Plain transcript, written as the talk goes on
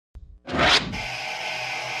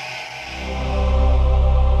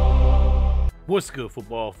What's good,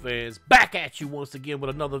 football fans? Back at you once again with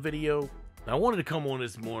another video. Now, I wanted to come on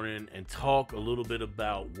this morning and talk a little bit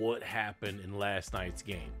about what happened in last night's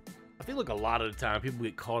game. I feel like a lot of the time people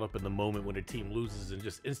get caught up in the moment when their team loses and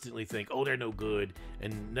just instantly think, oh, they're no good,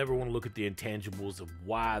 and never want to look at the intangibles of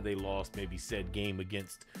why they lost maybe said game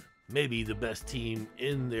against maybe the best team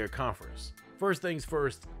in their conference. First things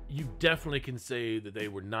first, you definitely can say that they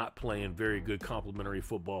were not playing very good complementary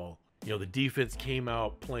football. You know, the defense came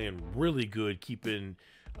out playing really good, keeping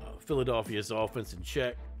Philadelphia's offense in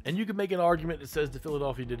check. And you can make an argument that says that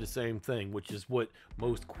Philadelphia did the same thing, which is what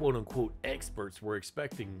most quote-unquote experts were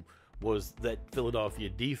expecting, was that Philadelphia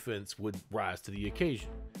defense would rise to the occasion.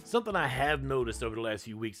 Something I have noticed over the last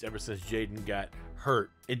few weeks, ever since Jalen got hurt,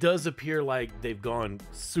 it does appear like they've gone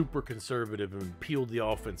super conservative and peeled the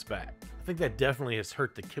offense back. I think that definitely has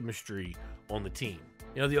hurt the chemistry on the team.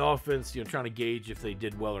 You know, the offense, trying to gauge if they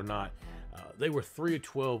did well or not, they were 3 of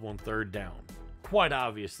 12 on third down. Quite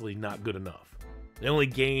obviously not good enough. They only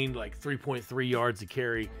gained like 3.3 yards a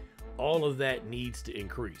carry. All of that needs to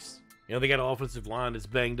increase. You know, they got an offensive line that's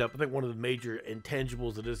banged up. I think one of the major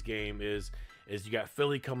intangibles of this game is you got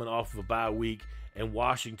Philly coming off of a bye week, and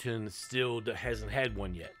Washington still hasn't had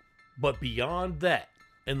one yet. But beyond that,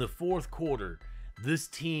 in the fourth quarter, this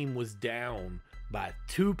team was down by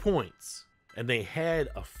 2 points. And they had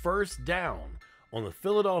a first down on the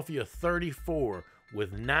Philadelphia 34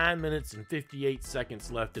 with 9 minutes and 58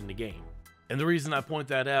 seconds left in the game. And the reason I point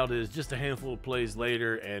that out is just a handful of plays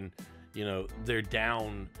later and, they're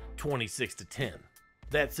down 26-10.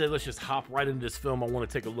 That said, let's just hop right into this film I want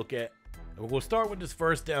to take a look at. And we'll start with this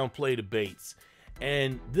first down play to Bates.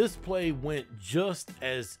 And this play went just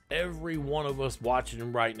as every one of us watching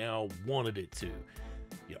him right now wanted it to.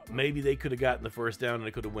 Maybe they could have gotten the first down and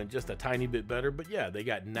they could have went just a tiny bit better, but yeah, they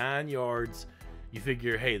got 9 yards. You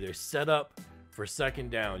figure, hey, they're set up for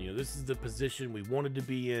second down. This is the position we wanted to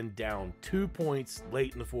be in, down 2 points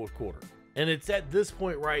late in the fourth quarter. And it's at this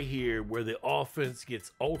point right here where the offense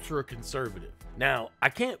gets ultra conservative. Now, I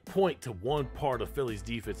can't point to one part of Philly's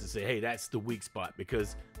defense and say, hey, that's the weak spot,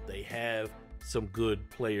 because they have some good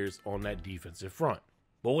players on that defensive front.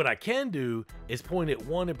 But what I can do is point at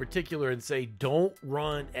one in particular and say, don't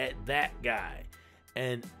run at that guy.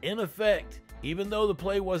 And in effect, even though the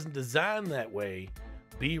play wasn't designed that way,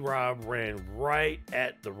 B-Rob ran right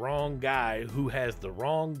at the wrong guy who has the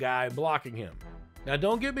wrong guy blocking him. Now,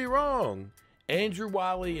 don't get me wrong. Andrew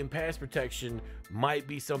Wiley in pass protection might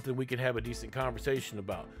be something we can have a decent conversation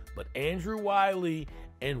about. But Andrew Wiley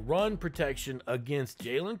and run protection against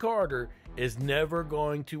Jalen Carter is never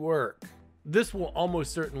going to work. This will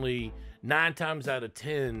almost certainly 9 times out of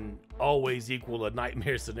 10 always equal a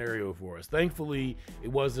nightmare scenario for us. Thankfully,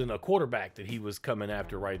 it wasn't a quarterback that he was coming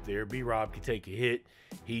after right there. B-Rob could take a hit.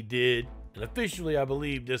 He did. And officially, I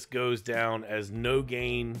believe this goes down as no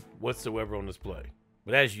gain whatsoever on this play.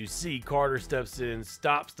 But as you see, Carter steps in,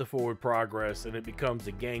 stops the forward progress, and it becomes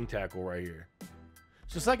a gang tackle right here.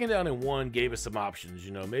 So second down and 1 gave us some options.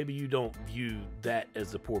 Maybe you don't view that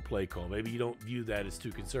as a poor play call. Maybe you don't view that as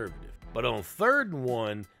too conservative. But on 3rd and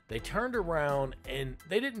 1, they turned around and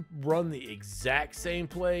they didn't run the exact same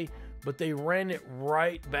play, but they ran it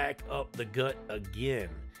right back up the gut again.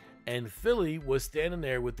 And Philly was standing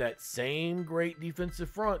there with that same great defensive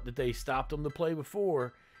front that they stopped them the play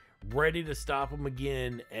before, ready to stop them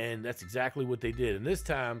again, and that's exactly what they did. And this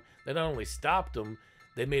time, they not only stopped them,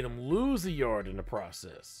 they made them lose a yard in the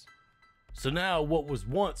process. So now what was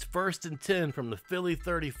once 1st and 10 from the Philly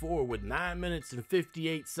 34 with 9 minutes and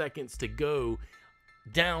 58 seconds to go,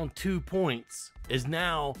 down 2 points, is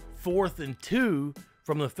now 4th and 2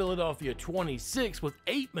 from the Philadelphia 26 with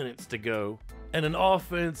 8 minutes to go, and an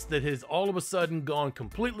offense that has all of a sudden gone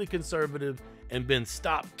completely conservative and been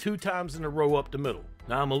stopped 2 times in a row up the middle.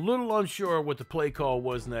 Now, I'm a little unsure what the play call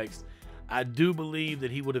was next. I do believe that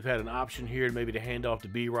he would have had an option here, maybe to hand off to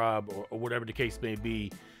B-Rob or whatever the case may be.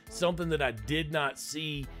 Something that I did not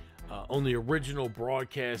see on the original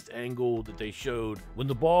broadcast angle that they showed. When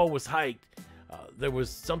the ball was hiked, there was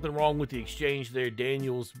something wrong with the exchange there.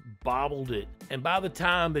 Daniels bobbled it. And by the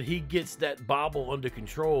time that he gets that bobble under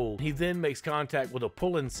control, he then makes contact with a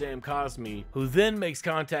pulling Sam Cosmi, who then makes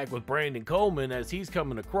contact with Brandon Coleman as he's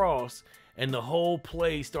coming across. And the whole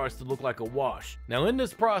play starts to look like a wash. Now, in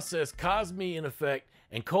this process, Cosmi, in effect,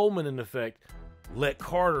 and Coleman, in effect, let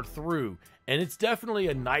Carter through. And it's definitely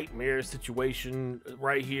a nightmare situation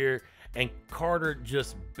right here. And Carter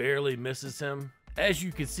just barely misses him. As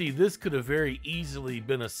you can see, this could have very easily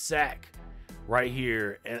been a sack right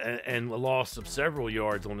here and a loss of several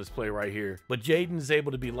yards on this play right here. But Jaden's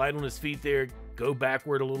able to be light on his feet there, go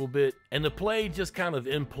backward a little bit. And the play just kind of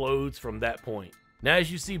implodes from that point. Now,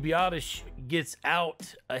 as you see, Biotish gets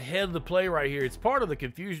out ahead of the play right here. It's part of the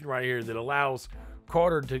confusion right here that allows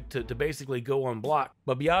Carter to basically go unblocked.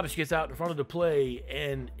 But Biotish gets out in front of the play,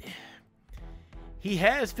 and he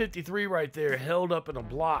has 53 right there held up in a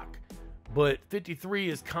block. But 53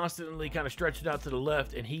 is constantly kind of stretched out to the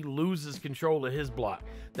left, and he loses control of his block.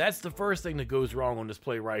 That's the first thing that goes wrong on this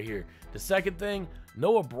play right here. The second thing,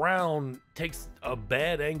 Noah Brown takes a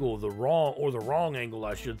bad angle, the wrong angle,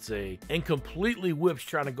 I should say, and completely whips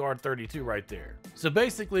trying to guard 32 right there. So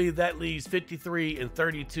basically, that leaves 53 and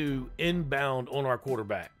 32 inbound on our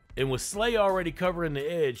quarterback. And with Slay already covering the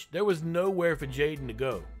edge, there was nowhere for Jaden to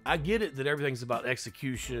go. I get it that everything's about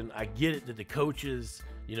execution. I get it that the coaches,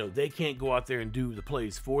 they can't go out there and do the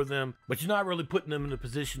plays for them, but you're not really putting them in a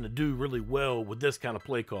position to do really well with this kind of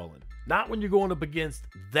play calling. Not when you're going up against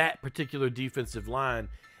that particular defensive line,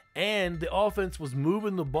 and the offense was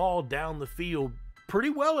moving the ball down the field pretty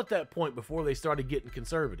well at that point before they started getting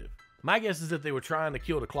conservative. My guess is that they were trying to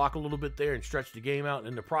kill the clock a little bit there and stretch the game out, and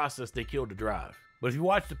in the process, they killed the drive. But if you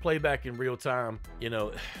watch the playback in real time,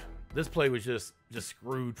 this play was just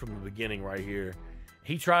screwed from the beginning right here.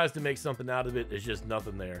 He tries to make something out of it. There's just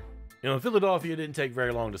nothing there. Philadelphia didn't take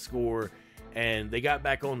very long to score, and they got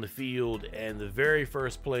back on the field, and the very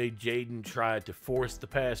first play, Jaden tried to force the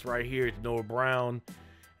pass right here to Noah Brown,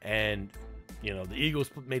 and, the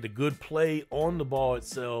Eagles made a good play on the ball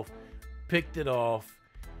itself, picked it off,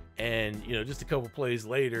 and, just a couple plays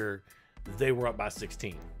later, they were up by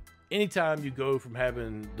 16. Anytime you go from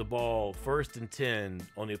having the ball 1st and 10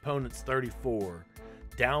 on the opponent's 34,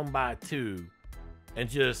 down by 2, and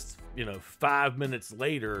just, 5 minutes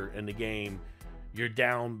later in the game, you're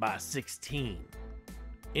down by 16.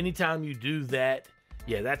 Anytime you do that,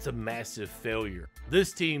 yeah, that's a massive failure.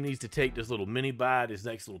 This team needs to take this little mini bye, this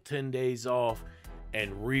next little 10 days off,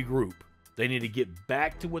 and regroup. They need to get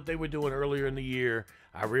back to what they were doing earlier in the year.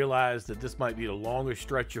 I realize that this might be the longest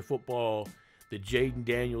stretch of football that Jaden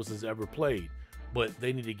Daniels has ever played, but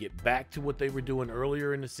they need to get back to what they were doing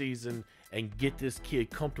earlier in the season and get this kid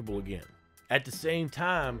comfortable again. At the same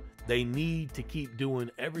time, they need to keep doing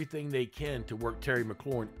everything they can to work Terry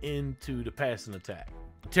McLaurin into the passing attack.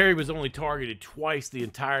 Terry was only targeted twice the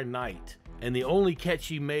entire night, and the only catch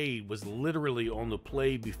he made was literally on the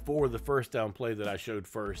play before the first down play that I showed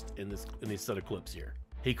first in this set of clips here.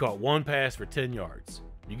 He caught one pass for 10 yards.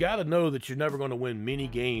 You got to know that you're never going to win many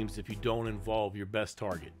games if you don't involve your best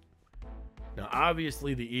target. Now,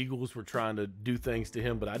 obviously, the Eagles were trying to do things to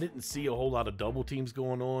him, but I didn't see a whole lot of double teams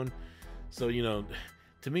going on. So,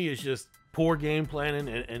 to me, it's just poor game planning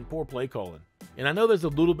and poor play calling. And I know there's a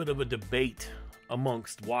little bit of a debate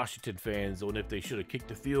amongst Washington fans on if they should have kicked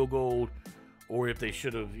the field goal or if they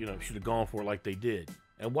should have gone for it like they did.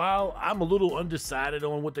 And while I'm a little undecided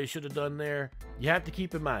on what they should have done there, you have to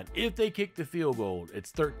keep in mind, if they kick the field goal,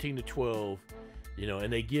 it's 13-12,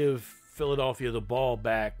 and they give Philadelphia the ball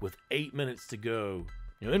back with 8 minutes to go.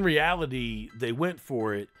 In reality, they went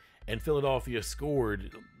for it, and Philadelphia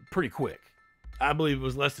scored pretty quick. I believe it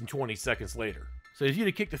was less than 20 seconds later. So if you'd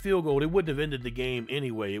have kicked the field goal, it wouldn't have ended the game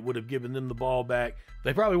anyway. It would have given them the ball back.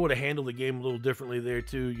 They probably would have handled the game a little differently there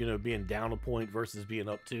too, being down a point versus being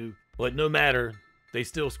up 2. But no matter, they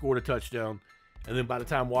still scored a touchdown. And then by the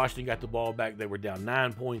time Washington got the ball back, they were down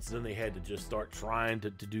 9 points. Then they had to just start trying to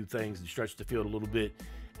do things and stretch the field a little bit.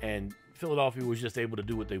 And Philadelphia was just able to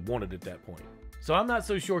do what they wanted at that point. So I'm not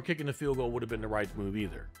so sure kicking the field goal would have been the right move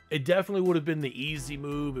either. It definitely would have been the easy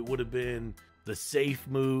move. It would have been the safe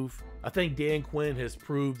move. I think Dan Quinn has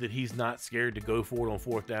proved that he's not scared to go for it on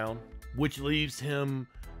 4th down, which leaves him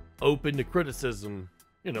open to criticism,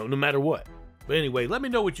 no matter what. But anyway, let me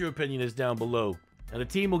know what your opinion is down below. And the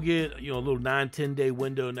team will get, a little 9-10 day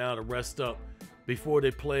window now to rest up before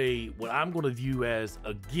they play what I'm going to view as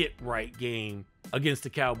a get-right game against the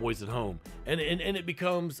Cowboys at home. And it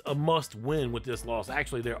becomes a must-win with this loss.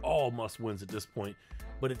 Actually, they're all must-wins at this point.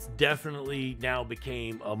 But it's definitely now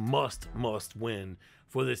became a must-win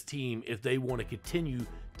for this team if they want to continue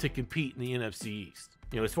to compete in the NFC East.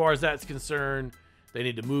 As far as that's concerned, they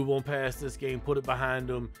need to move on past this game, put it behind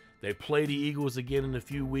them. They play the Eagles again in a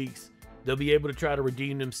few weeks. They'll be able to try to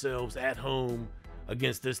redeem themselves at home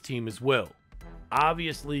against this team as well.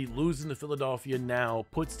 Obviously, losing to Philadelphia now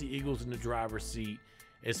puts the Eagles in the driver's seat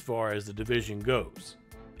as far as the division goes.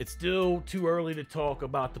 It's still too early to talk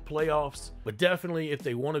about the playoffs, but definitely if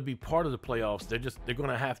they want to be part of the playoffs, they're going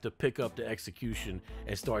to have to pick up the execution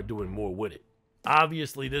and start doing more with it.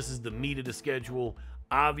 Obviously, this is the meat of the schedule.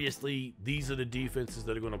 Obviously, these are the defenses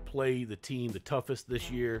that are going to play the team the toughest this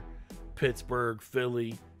year. Pittsburgh,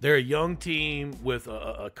 Philly. They're a young team with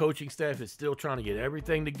a coaching staff that's still trying to get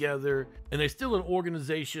everything together. And they're still an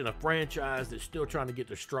organization, a franchise that's still trying to get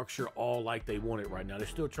the structure all like they want it right now. They're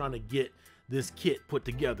still trying to get this kit put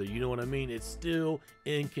together. You know what I mean? It's still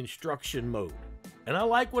in construction mode. And I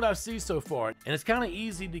like what I see so far. And it's kind of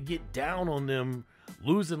easy to get down on them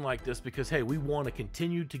losing like this because, hey, we want to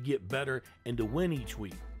continue to get better and to win each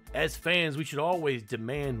week. As fans, we should always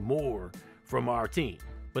demand more from our team.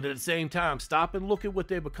 But at the same time, stop and look at what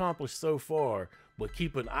they've accomplished so far, but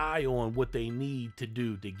keep an eye on what they need to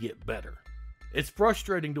do to get better. It's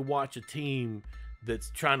frustrating to watch a team that's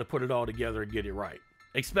trying to put it all together and get it right,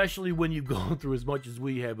 especially when you've gone through as much as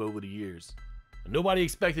we have over the years. Nobody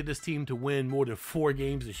expected this team to win more than 4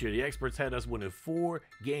 games this year. The experts had us winning 4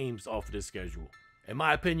 games off of this schedule. In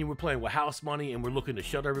my opinion, we're playing with house money and we're looking to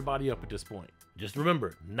shut everybody up at this point. Just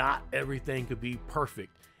remember, not everything could be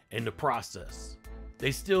perfect in the process. They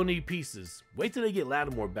still need pieces. Wait till they get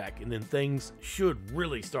Lattimore back, and then things should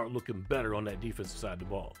really start looking better on that defensive side of the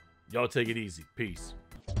ball. Y'all take it easy. Peace.